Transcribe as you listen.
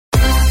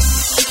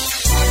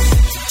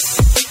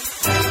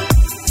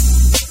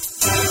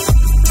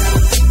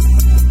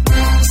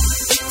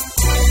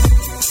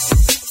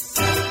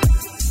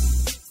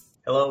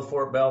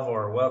Fort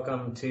Belvoir.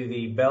 Welcome to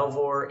the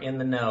Belvoir in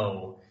the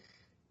Know,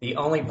 the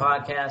only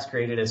podcast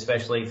created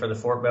especially for the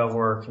Fort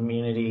Belvoir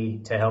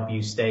community to help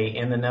you stay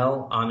in the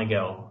know on the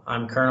go.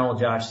 I'm Colonel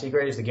Josh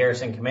Seagraves, the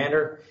Garrison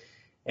Commander,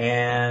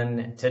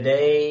 and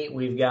today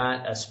we've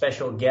got a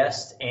special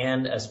guest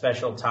and a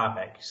special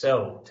topic.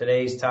 So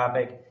today's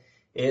topic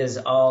is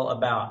all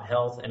about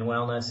health and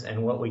wellness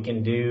and what we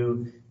can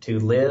do to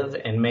live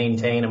and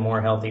maintain a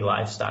more healthy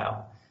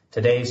lifestyle.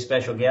 Today's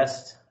special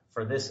guest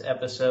for this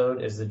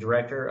episode is the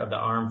director of the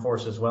Armed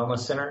Forces Wellness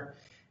Center,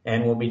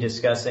 and we'll be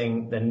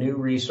discussing the new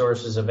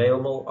resources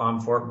available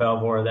on Fort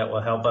Belvoir that will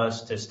help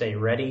us to stay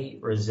ready,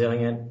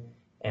 resilient,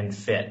 and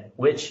fit,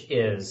 which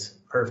is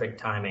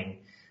perfect timing,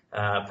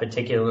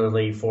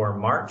 particularly for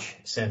March,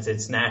 since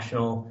it's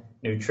National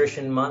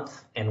Nutrition Month,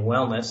 and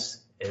wellness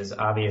is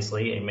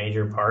obviously a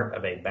major part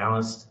of a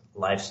balanced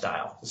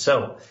lifestyle.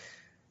 So,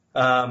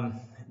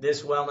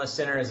 this Wellness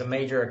Center is a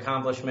major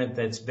accomplishment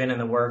that's been in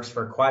the works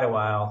for quite a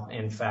while.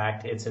 In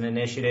fact, it's an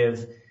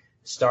initiative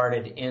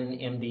started in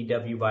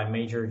MDW by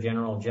Major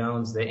General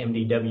Jones, the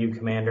MDW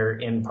commander,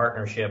 in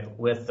partnership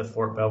with the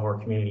Fort Belvoir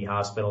Community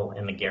Hospital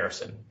and the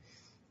Garrison.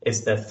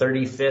 It's the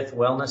 35th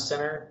Wellness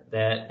Center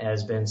that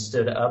has been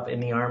stood up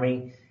in the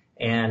Army,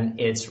 and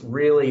it's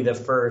really the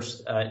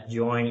first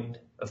joint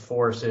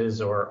forces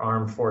or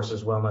Armed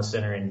Forces Wellness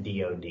Center in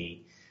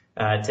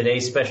DOD.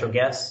 Today's special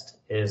guest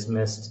is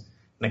Ms.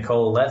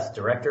 Nicole Leth,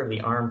 Director of the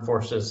Armed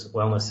Forces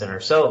Wellness Center.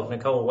 So,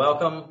 Nicole,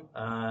 welcome.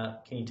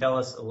 Can you tell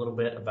us a little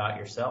bit about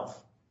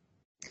yourself?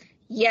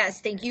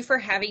 Yes, thank you for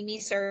having me,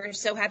 sir.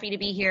 So happy to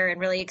be here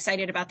and really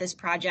excited about this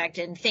project.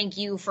 And thank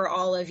you for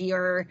all of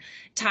your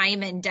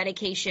time and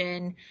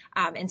dedication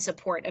and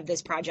support of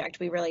this project.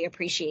 We really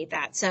appreciate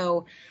that.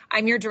 So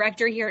I'm your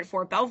director here at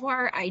Fort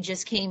Belvoir. I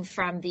just came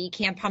from the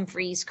Camp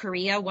Humphreys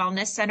Korea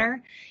Wellness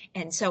Center.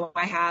 And so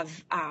I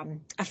have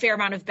a fair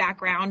amount of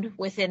background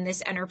within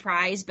this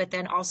enterprise, but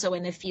then also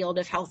in the field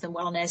of health and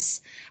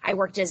wellness. I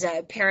worked as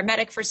a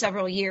paramedic for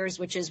several years,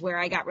 which is where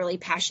I got really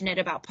passionate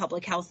about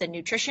public health and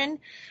nutrition.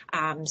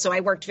 So I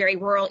worked very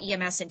rural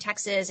EMS in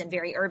Texas and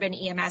very urban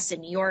EMS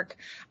in New York.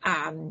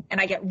 And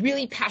I get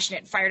really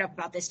passionate and fired up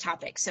about this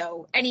topic.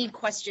 So any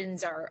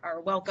questions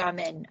are welcome,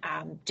 and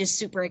just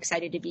super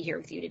excited to be here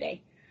with you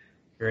today.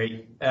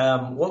 Great.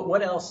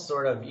 What else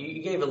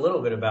you gave a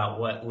little bit about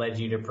what led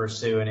you to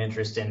pursue an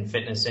interest in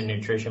fitness and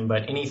nutrition,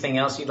 but anything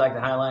else you'd like to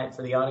highlight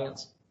for the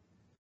audience?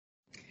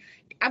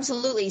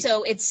 Absolutely.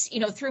 So it's,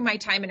 through my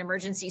time in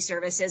emergency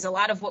services, a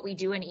lot of what we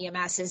do in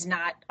EMS is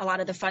not a lot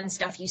of the fun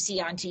stuff you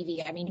see on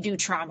TV. I mean, we do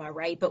trauma,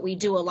 right? But we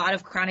do a lot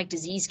of chronic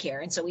disease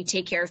care. And so we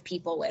take care of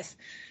people with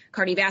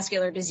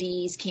cardiovascular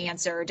disease,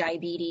 cancer,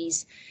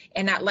 diabetes,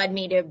 and that led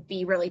me to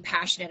be really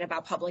passionate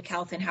about public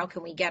health and how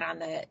can we get on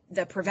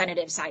the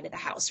preventative side of the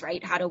house,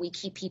 right? How do we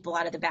keep people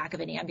out of the back of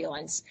an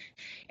ambulance?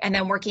 And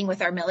then working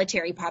with our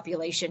military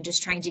population,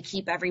 just trying to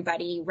keep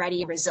everybody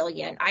ready and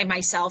resilient. I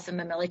myself am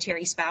a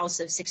military spouse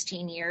of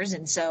 16 years,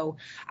 and so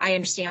I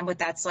understand what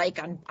that's like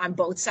on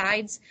both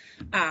sides.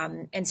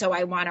 And so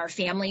I want our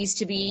families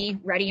to be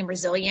ready and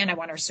resilient. I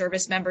want our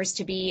service members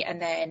to be,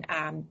 and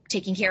then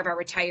taking care of our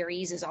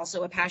retirees is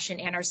also a passion,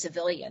 and our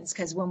civilians,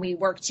 because when we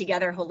work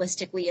together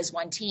holistically as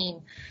one team,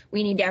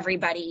 we need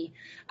everybody,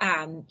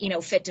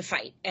 fit to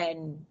fight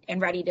and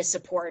ready to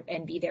support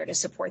and be there to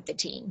support the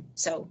team.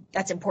 So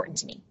that's important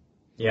to me.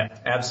 Yeah,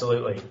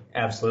 absolutely.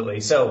 Absolutely.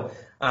 So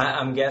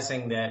I'm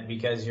guessing that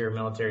because you're a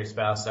military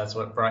spouse, that's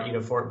what brought you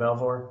to Fort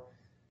Belvoir?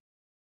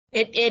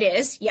 It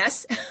is,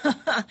 yes.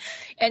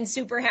 And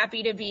super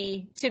happy to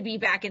be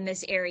back in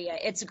this area.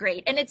 It's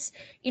great. And it's,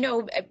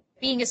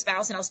 being a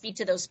spouse, and I'll speak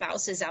to those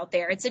spouses out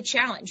there, it's a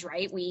challenge,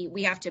 right?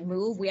 We have to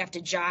move, we have to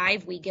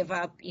jive, we give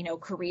up,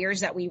 careers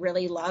that we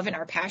really love and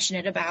are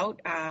passionate about.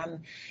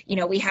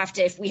 We have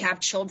to, if we have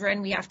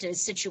children, we have to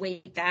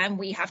situate them,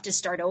 we have to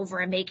start over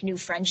and make new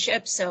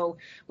friendships. So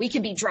we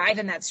can be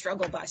driving that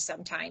struggle bus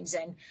sometimes.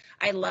 And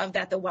I love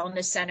that the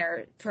Wellness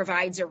Center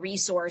provides a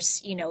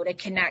resource, to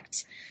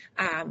connect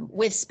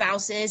with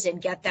spouses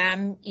and get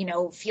them,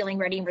 feeling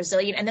ready and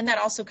resilient. And then that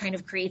also kind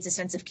of creates a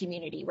sense of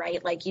community,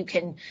 right? Like you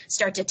can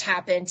start to tap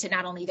into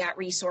not only that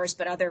resource,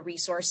 but other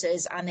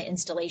resources on the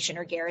installation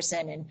or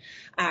garrison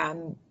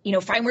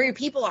and, find where your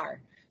people are.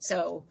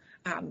 So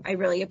I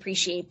really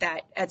appreciate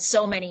that at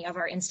so many of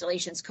our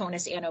installations,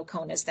 CONUS and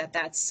OCONUS,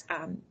 that's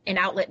an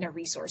outlet and a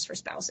resource for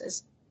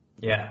spouses.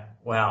 Yeah.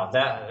 Wow.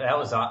 That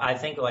was, I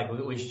think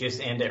we should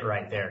just end it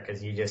right there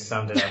because you just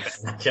summed it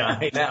up.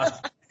 Johnny,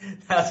 that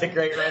was a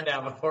great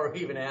rundown before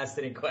we even asked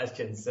any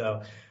questions.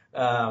 So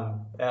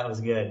that was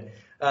good.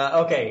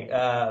 Okay.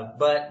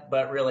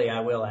 But really, I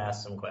will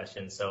ask some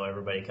questions so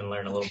everybody can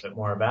learn a little bit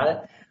more about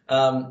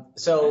it.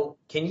 So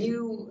can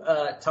you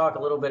talk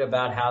a little bit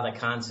about how the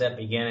concept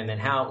began and then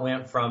how it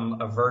went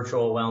from a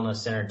virtual wellness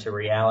center to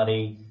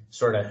reality,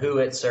 sort of who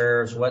it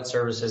serves, what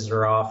services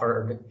are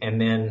offered, and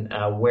then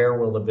where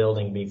will the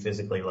building be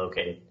physically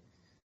located?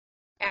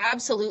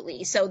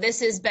 Absolutely. So this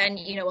has been,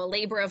 a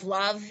labor of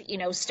love,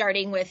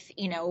 starting with,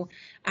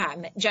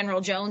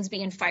 General Jones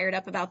being fired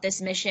up about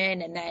this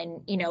mission, and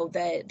then,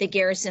 the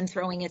garrison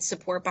throwing its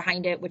support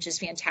behind it, which is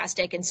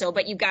fantastic. And so,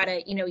 but you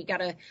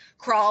gotta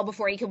crawl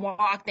before you can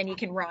walk, then you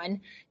can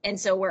run. And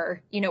so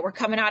we're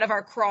coming out of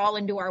our crawl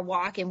into our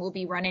walk, and we'll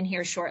be running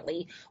here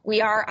shortly.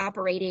 We are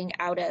operating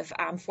out of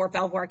Fort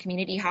Belvoir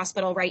Community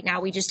Hospital right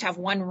now. We just have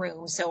one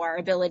room, so our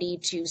ability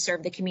to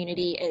serve the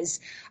community is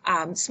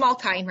small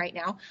kind right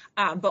now.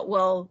 But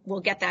we'll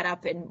get that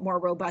up and more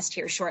robust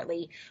here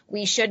shortly.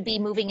 We should be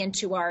moving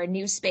into our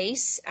new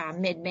space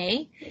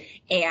mid-May,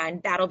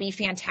 and that'll be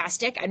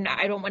fantastic.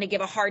 I don't want to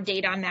give a hard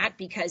date on that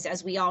because,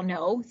 as we all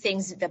know,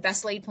 the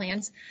best laid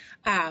plans.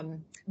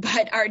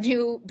 But our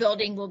new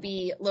building will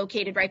be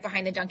located right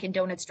behind the Dunkin'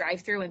 Donuts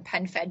drive-thru in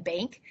PenFed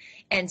Bank,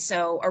 and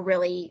so a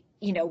really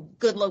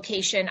good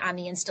location on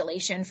the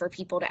installation for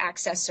people to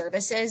access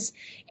services.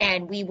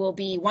 And we will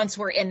be, once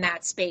we're in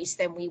that space,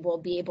 then we will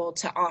be able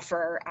to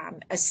offer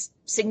a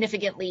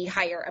significantly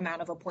higher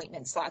amount of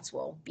appointment slots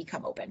will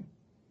become open.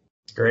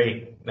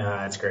 Great.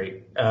 That's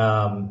great.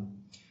 And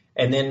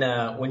then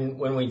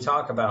when we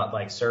talk about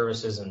like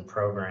services and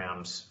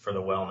programs for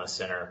the Wellness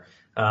Center,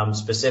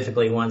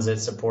 specifically ones that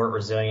support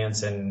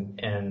resilience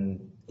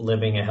and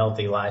living a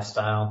healthy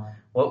lifestyle,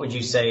 what would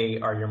you say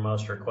are your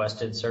most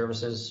requested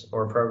services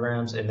or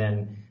programs? And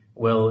then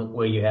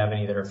will you have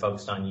any that are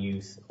focused on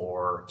youth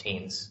or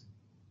teens?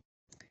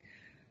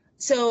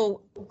 So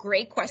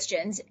great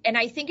questions. And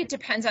I think it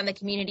depends on the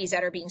communities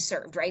that are being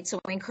served, right? So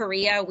in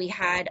Korea, we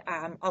had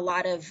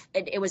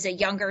it was a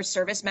younger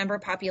service member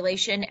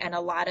population, and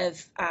a lot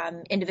of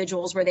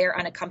individuals were there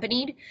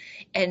unaccompanied.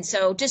 And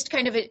so just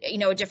kind of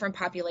a different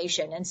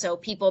population. And so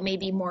people may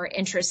be more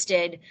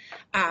interested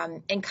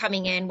in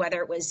coming in,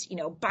 whether it was,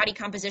 body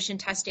composition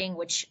testing,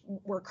 which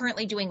we're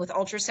currently doing with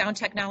ultrasound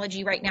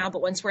technology right now.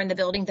 But once we're in the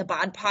building, the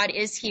Bod Pod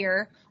is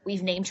here.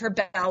 We've named her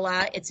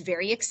Bella. It's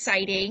very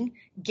exciting.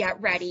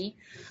 Get ready.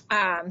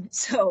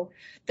 So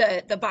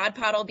the Bod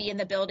Pod will be in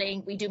the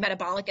building. We do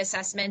metabolic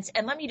assessments.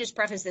 And let me just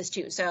preface this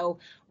too. So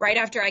right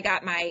after I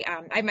got I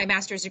have my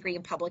master's degree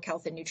in public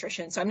health and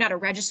nutrition. So I'm not a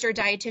registered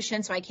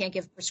dietitian, so I can't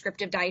give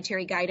prescriptive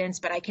dietary guidance,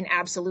 but I can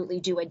absolutely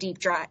do a deep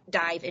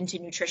dive into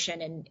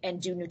nutrition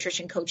and do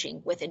nutrition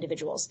coaching with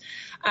individuals.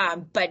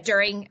 But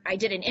I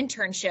did an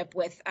internship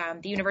with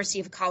the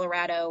University of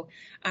Colorado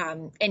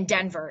in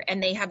Denver,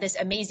 and they have this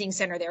amazing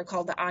center there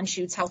called the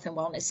Anschutz Health and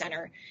Wellness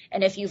Center.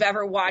 And if you've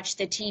ever watched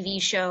the TV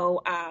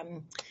show,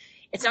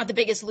 it's not The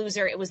Biggest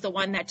Loser. It was the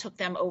one that took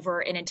them over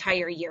an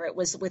entire year. It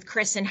was with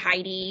Chris and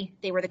Heidi.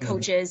 They were the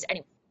coaches.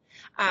 Anyway,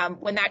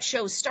 when that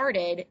show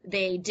started,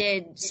 they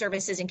did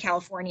services in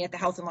California at the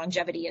Health and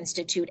Longevity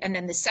Institute. And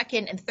then the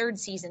second and third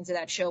seasons of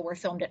that show were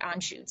filmed at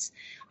Anschutz.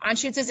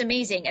 Anschutz is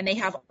amazing. And they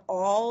have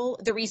all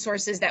the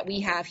resources that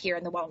we have here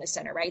in the Wellness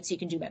Center, right? So you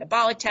can do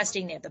metabolic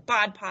testing. They have the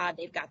Bod Pod.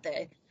 They've got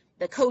the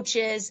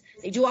coaches.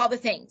 They do all the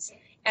things.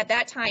 At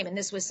that time, and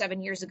this was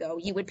 7 years ago,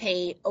 you would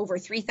pay over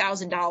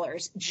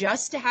 $3,000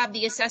 just to have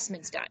the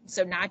assessments done.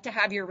 So not to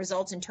have your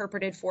results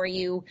interpreted for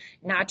you,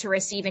 not to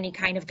receive any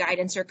kind of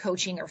guidance or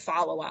coaching or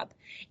follow-up.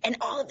 And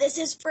all of this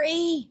is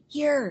free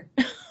here.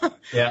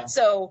 Yeah.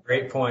 So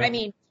great point. I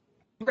mean,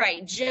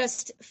 right.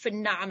 Just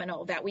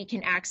phenomenal that we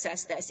can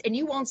access this. And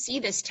you won't see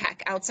this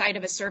tech outside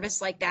of a service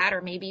like that,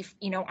 or maybe,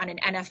 on an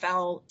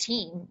NFL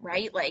team,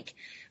 right? Like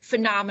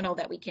phenomenal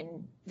that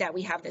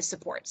we have this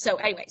support. So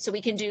anyway, so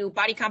we can do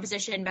body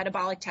composition,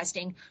 metabolic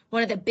testing.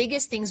 One of the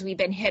biggest things we've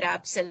been hit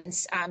up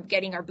since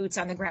getting our boots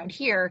on the ground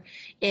here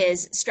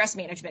is stress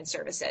management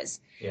services.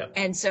 Yep.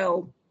 And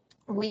so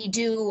we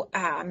do,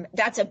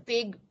 that's a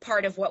big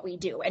part of what we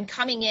do. And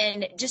coming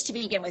in, just to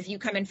begin with, you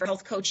come in for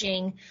health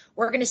coaching,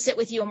 we're going to sit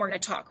with you and we're going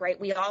to talk, right?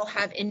 We all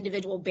have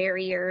individual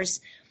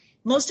barriers.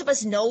 Most of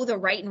us know the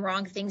right and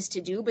wrong things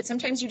to do, but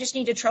sometimes you just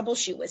need to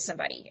troubleshoot with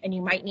somebody, and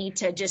you might need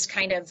to just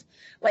kind of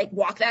like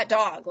walk that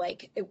dog.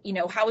 Like,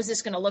 how is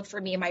this going to look for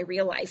me in my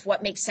real life?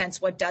 What makes sense?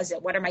 What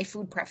doesn't? What are my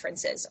food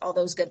preferences? All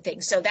those good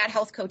things. So that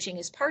health coaching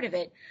is part of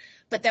it.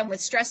 But then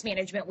with stress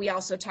management, we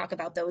also talk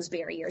about those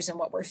barriers and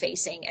what we're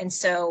facing. And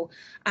so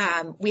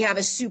we have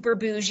a super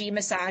bougie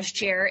massage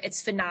chair.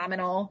 It's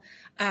phenomenal.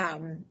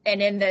 And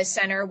in the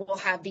center, we'll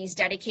have these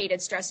dedicated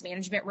stress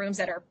management rooms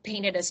that are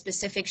painted a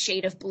specific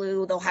shade of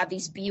blue. They'll have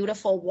these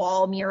beautiful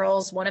wall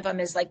murals. One of them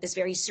is like this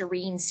very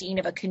serene scene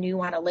of a canoe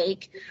on a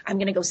lake. I'm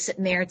going to go sit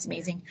in there. It's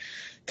amazing.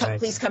 Nice.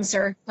 Please come,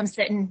 sir. Come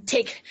sit and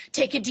take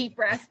a deep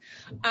breath.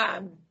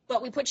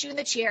 But we put you in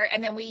the chair,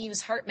 and then we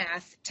use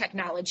HeartMath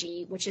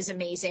technology, which is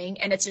amazing.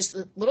 And it's just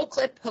a little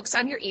clip hooks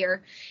on your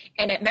ear,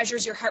 and it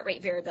measures your heart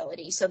rate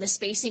variability. So the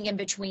spacing in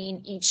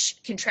between each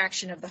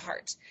contraction of the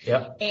heart.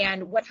 Yep.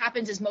 And what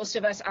happens is most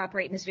of us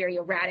operate in this very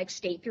erratic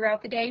state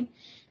throughout the day.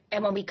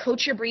 And when we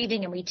coach your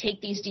breathing and we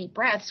take these deep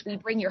breaths, we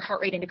bring your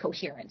heart rate into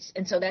coherence.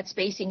 And so that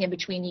spacing in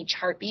between each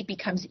heartbeat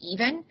becomes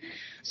even.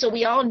 So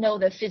we all know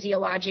the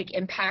physiologic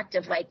impact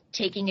of like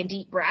taking a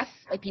deep breath.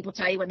 Like people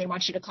tell you when they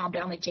want you to calm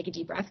down, like take a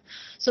deep breath.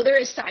 So there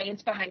is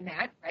science behind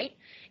that, right?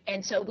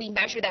 And so we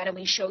measure that and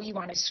we show you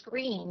on a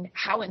screen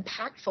how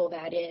impactful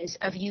that is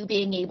of you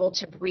being able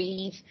to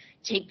breathe,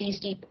 take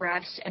these deep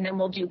breaths, and then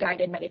we'll do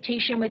guided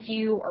meditation with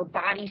you or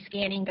body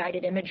scanning,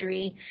 guided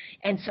imagery.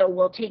 And so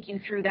we'll take you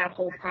through that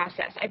whole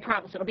process. I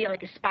promise it'll be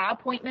like a spa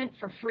appointment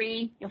for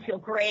free. You'll feel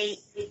great.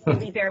 You'll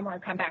leave there and want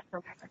to come back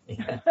for more.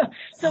 Yeah.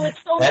 So it's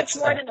so much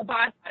more than the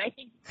bod pod. I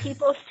think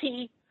people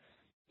see,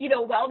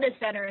 wellness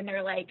center and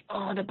they're like,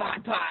 oh, the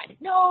bod pod.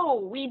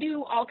 No, we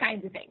do all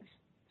kinds of things.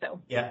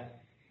 So yeah.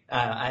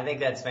 I think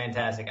that's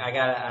fantastic. I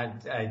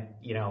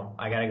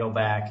gotta go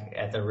back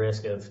at the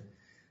risk of,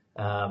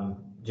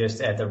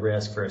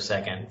 for a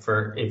second.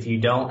 If you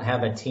don't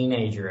have a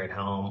teenager at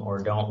home or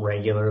don't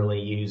regularly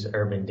use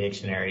Urban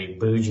Dictionary,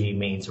 bougie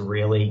means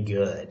really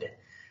good.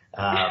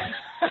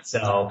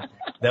 So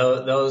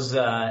those,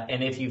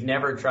 and if you've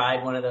never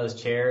tried one of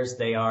those chairs,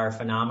 they are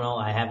phenomenal.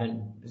 I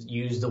haven't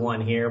used the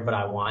one here, but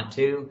I want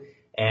to.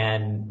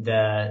 And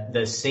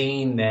the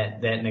scene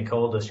that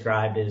Nicole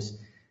described is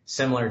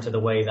similar to the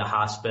way the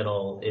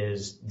hospital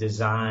is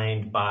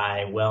designed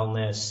by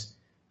wellness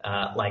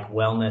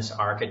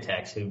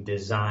architects who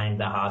designed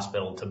the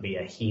hospital to be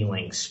a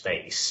healing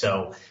space.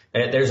 So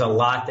there's a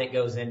lot that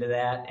goes into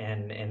that,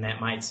 and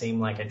that might seem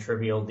like a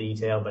trivial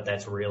detail, but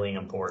that's really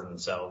important.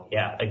 So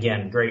yeah,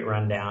 again, great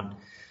rundown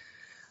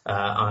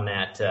on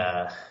that,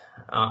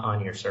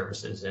 on your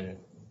services and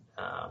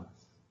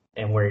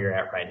where you're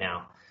at right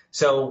now.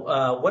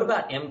 So what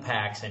about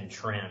impacts and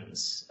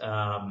trends?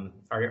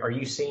 Are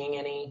you seeing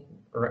any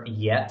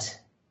yet?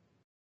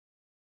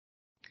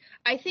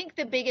 I think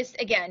the biggest,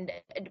 again,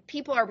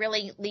 people are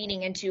really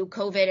leaning into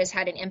COVID has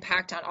had an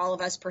impact on all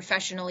of us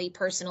professionally,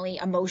 personally,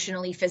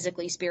 emotionally,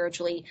 physically,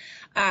 spiritually.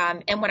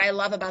 And what I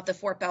love about the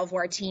Fort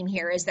Belvoir team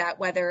here is that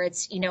whether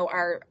it's,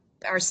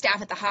 our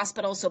staff at the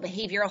hospital, so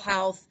behavioral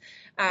health,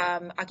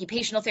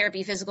 occupational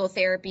therapy, physical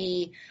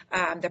therapy,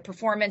 the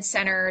performance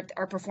center,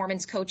 our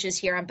performance coaches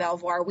here on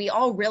Belvoir, we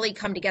all really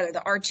come together,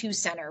 the R2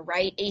 Center,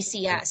 right?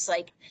 ACS,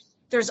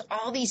 there's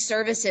all these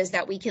services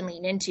that we can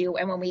lean into.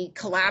 And when we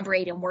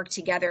collaborate and work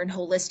together and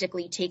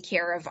holistically take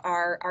care of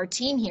our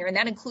team here, and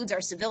that includes our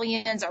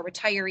civilians, our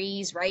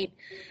retirees, right?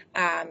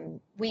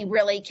 We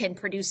really can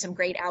produce some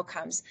great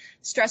outcomes.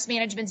 Stress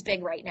management's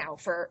big right now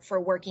for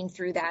working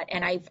through that.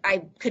 And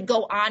I could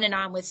go on and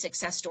on with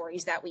success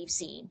stories that we've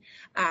seen,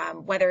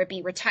 whether it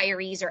be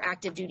retirees or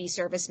active duty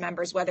service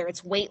members, whether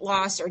it's weight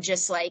loss or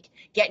just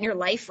getting your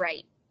life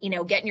right.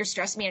 Getting your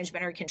stress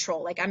management under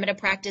control. I'm going to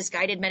practice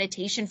guided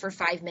meditation for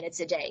 5 minutes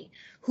a day.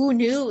 Who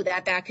knew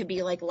that could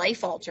be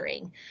life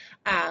altering?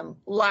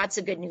 Lots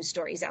of good news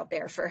stories out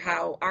there for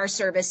how our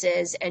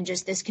services and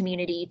just this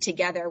community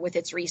together with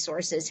its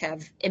resources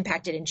have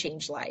impacted and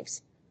changed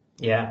lives.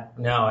 Yeah,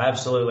 no,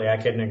 absolutely. I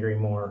couldn't agree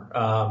more.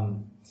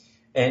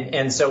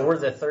 And so we're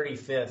the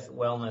 35th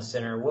Wellness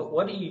Center.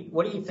 What do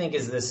you think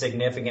is the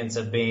significance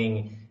of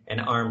being an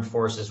Armed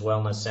Forces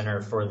Wellness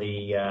Center for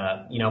the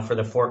for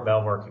the Fort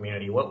Belvoir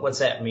community? What's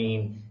that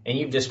mean? And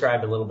you've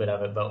described a little bit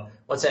of it, but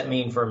what's that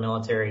mean for a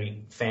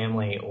military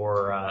family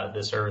or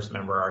the service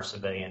member, our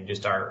civilian,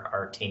 just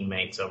our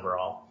teammates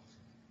overall?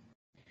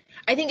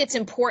 I think it's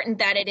important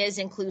that it is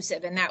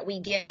inclusive and that we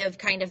give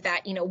kind of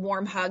that,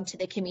 warm hug to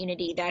the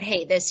community that,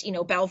 hey, this,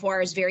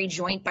 Belvoir is very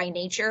joint by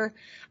nature.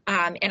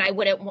 And I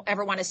wouldn't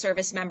ever want a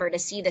service member to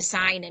see the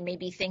sign and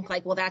maybe think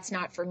well, that's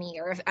not for me,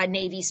 or a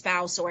Navy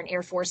spouse or an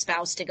Air Force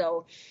spouse to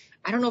go,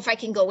 I don't know if I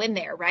can go in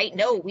there, right?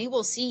 No, we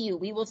will see you.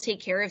 We will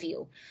take care of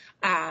you.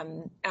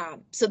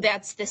 So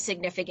that's the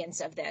significance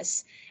of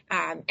this.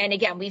 And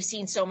again, we've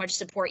seen so much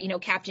support,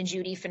 Captain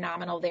Judy,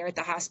 phenomenal there at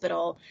the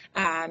hospital,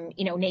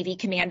 Navy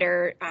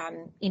commander,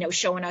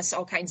 showing us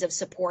all kinds of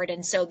support.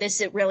 And so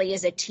it really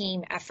is a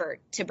team effort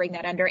to bring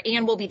that under,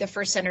 and we'll be the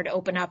first center to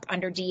open up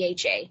under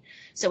DHA.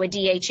 So a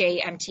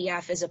DHA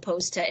MTF as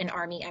opposed to an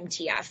Army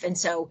MTF. And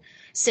so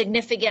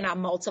significant on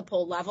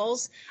multiple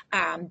levels.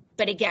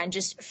 But again,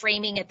 just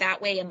framing it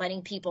that way and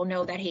letting people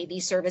know that, hey,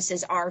 these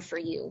services are for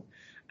you.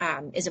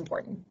 Is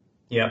important.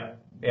 Yep,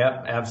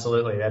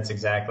 absolutely. That's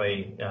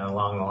exactly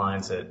along the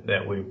lines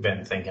that we've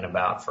been thinking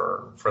about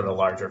for the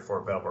larger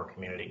Fort Belvoir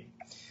community.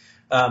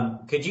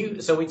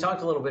 So we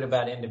talked a little bit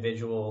about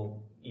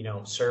individual,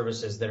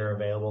 services that are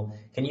available.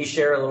 Can you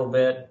share a little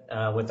bit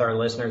with our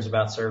listeners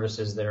about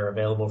services that are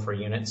available for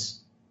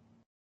units?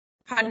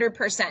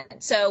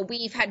 100%. So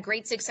we've had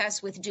great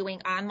success with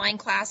doing online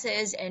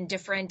classes and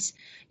different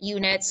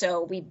units.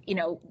 So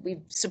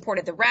we've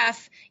supported the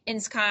REF,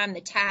 INSCOM,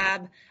 the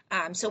TAB.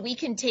 So we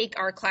can take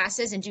our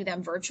classes and do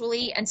them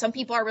virtually. And some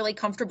people are really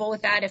comfortable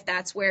with that. If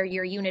that's where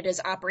your unit is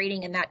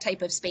operating in that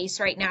type of space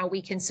right now,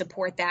 we can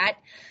support that.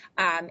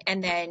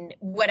 And then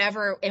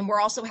whatever, and we're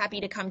also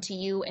happy to come to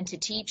you and to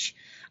teach.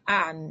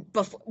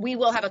 We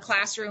will have a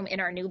classroom in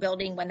our new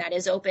building when that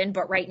is open,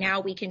 but right now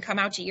we can come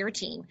out to your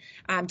team,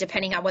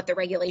 depending on what the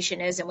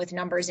regulation is and with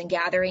numbers and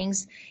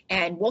gatherings,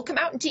 and we'll come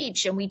out and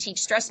teach. And we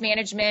teach stress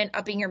management,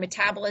 upping your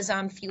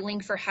metabolism, fueling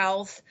for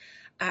health,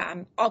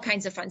 all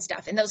kinds of fun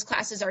stuff. And those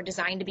classes are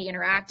designed to be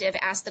interactive,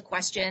 ask the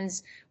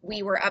questions.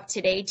 We were up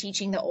today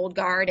teaching the old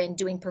guard and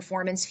doing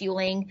performance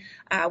fueling.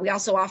 We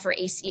also offer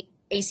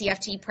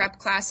ACFT prep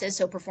classes,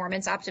 so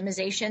performance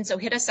optimization. So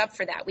hit us up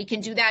for that. We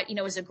can do that,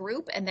 as a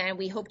group, and then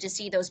we hope to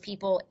see those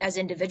people as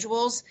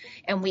individuals.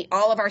 And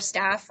all of our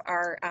staff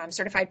are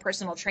certified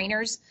personal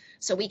trainers,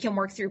 so we can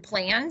work through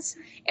plans.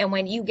 And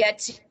when you get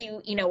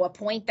to, a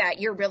point that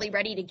you're really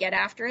ready to get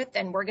after it,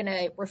 then we're going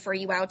to refer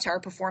you out to our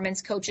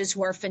performance coaches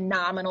who are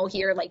phenomenal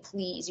here. Like,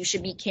 please, you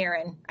should meet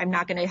Karen. I'm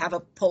not going to have a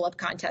pull-up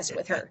contest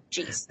with her.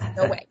 Jeez,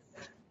 no way.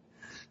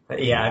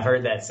 Yeah, I've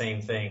heard that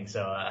same thing.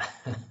 So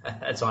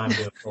that's why I'm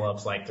doing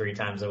pull-ups like 3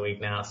 times a week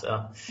now.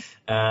 So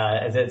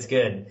that's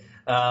good.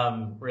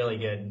 Really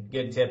good.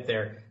 Good tip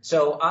there.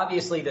 So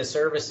obviously the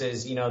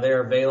services,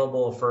 they're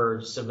available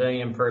for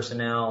civilian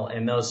personnel,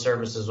 and those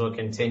services will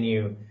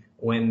continue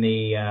when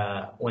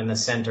the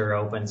center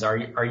opens.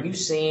 Are you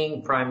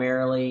seeing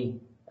primarily,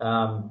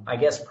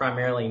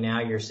 primarily now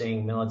you're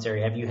seeing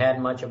military. Have you had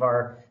much of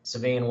our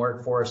civilian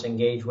workforce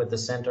engage with the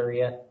center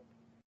yet?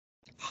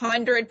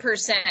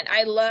 100%.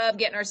 I love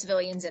getting our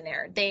civilians in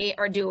there. They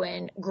are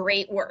doing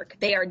great work.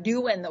 They are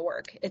doing the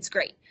work. It's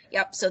great.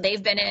 Yep. So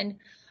they've been in.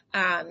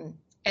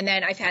 And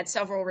then I've had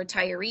several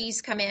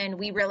retirees come in.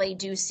 We really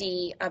do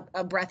see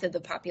a breadth of the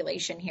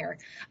population here.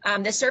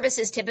 The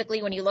services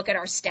typically, when you look at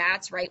our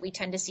stats, right, we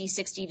tend to see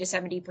 60 to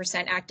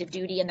 70% active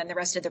duty, and then the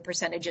rest of the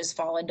percentages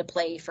fall into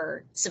play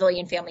for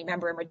civilian family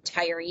member and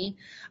retiree.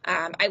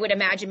 I would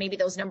imagine maybe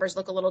those numbers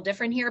look a little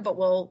different here, but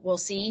we'll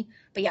see.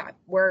 But yeah,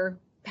 we're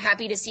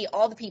happy to see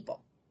all the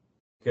people.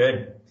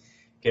 Good.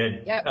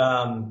 Yep.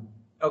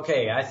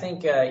 Okay. I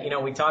think,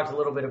 we talked a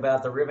little bit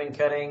about the ribbon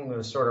cutting. We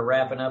were sort of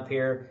wrapping up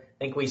here.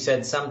 I think we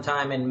said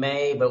sometime in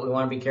May, but we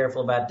want to be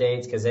careful about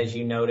dates because, as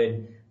you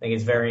noted, I think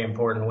it's very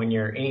important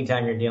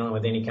anytime you're dealing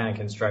with any kind of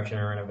construction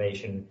or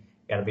renovation,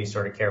 you got to be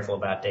sort of careful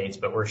about dates,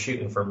 but we're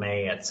shooting for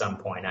May at some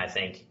point, I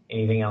think.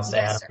 Anything else to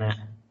add on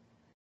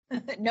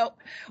that? Nope,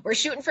 we're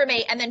shooting for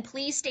May. And then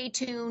please stay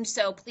tuned.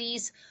 So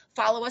please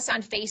follow us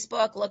on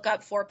Facebook. Look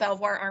up Fort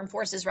Belvoir Armed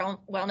Forces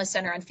Wellness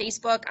Center on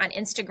Facebook, on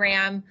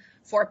Instagram,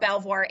 Fort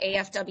Belvoir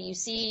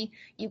AFWC.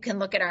 You can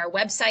look at our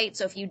website.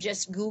 So if you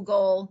just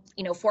Google,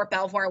 Fort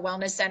Belvoir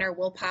Wellness Center,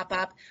 will pop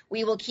up.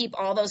 We will keep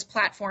all those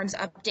platforms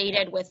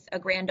updated with a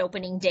grand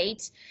opening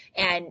date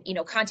and,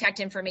 contact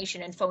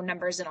information and phone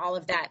numbers and all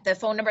of that. The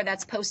phone number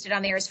that's posted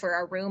on there is for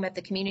our room at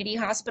the community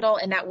hospital,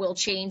 and that will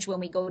change when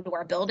we go to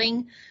our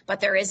building. But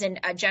there isn't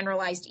a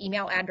generalized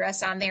email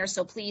address on there.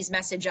 So please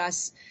message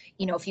us,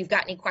 if you've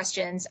got any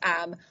questions.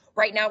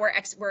 Right now,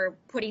 we're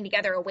putting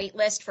together a wait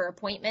list for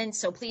appointments,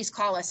 so please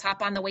call us,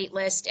 hop on the wait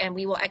list, and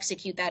we will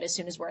execute that as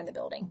soon as we're in the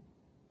building.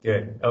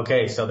 Good.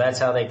 Okay, so that's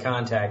how they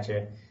contact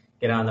you.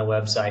 Get on the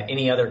website.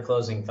 Any other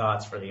closing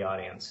thoughts for the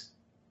audience?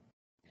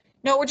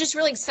 No, we're just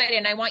really excited,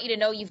 and I want you to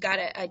know you've got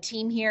a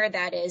team here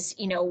that is,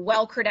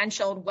 well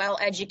credentialed, well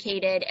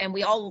educated, and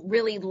we all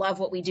really love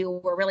what we do.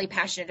 We're really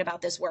passionate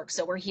about this work,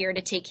 so we're here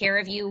to take care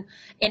of you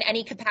in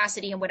any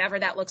capacity and whatever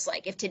that looks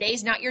like. If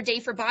today's not your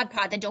day for Bod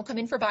Pod, then don't come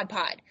in for Bod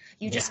Pod.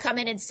 You just come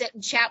in and sit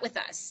and chat with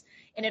us,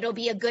 and it'll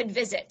be a good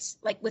visit,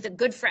 like with a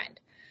good friend.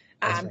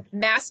 Right.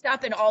 Masked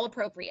up and all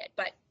appropriate,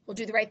 but we'll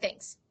do the right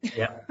things.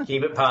 Yeah,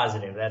 keep it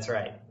positive. That's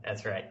right.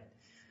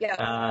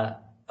 Yeah.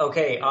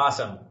 Okay,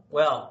 awesome.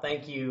 Well,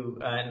 thank you,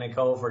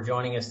 Nicole, for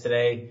joining us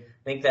today.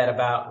 I think that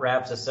about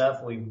wraps us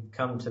up. We've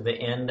come to the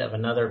end of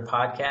another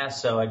podcast.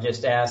 So I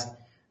just asked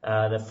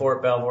the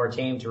Fort Belvoir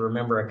team to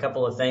remember a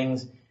couple of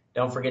things.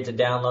 Don't forget to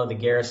download the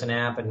Garrison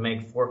app and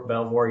make Fort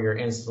Belvoir your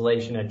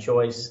installation of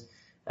choice.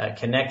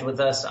 Connect with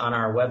us on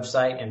our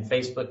website and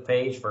Facebook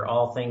page for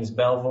all things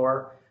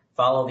Belvoir.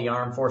 Follow the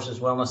Armed Forces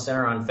Wellness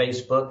Center on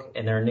Facebook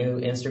and their new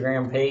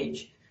Instagram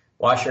page.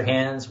 Wash your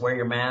hands, wear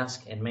your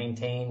mask, and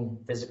maintain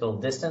physical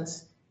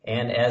distance.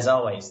 And as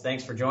always,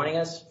 thanks for joining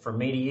us. From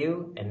me to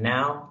you, and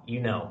now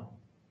you know.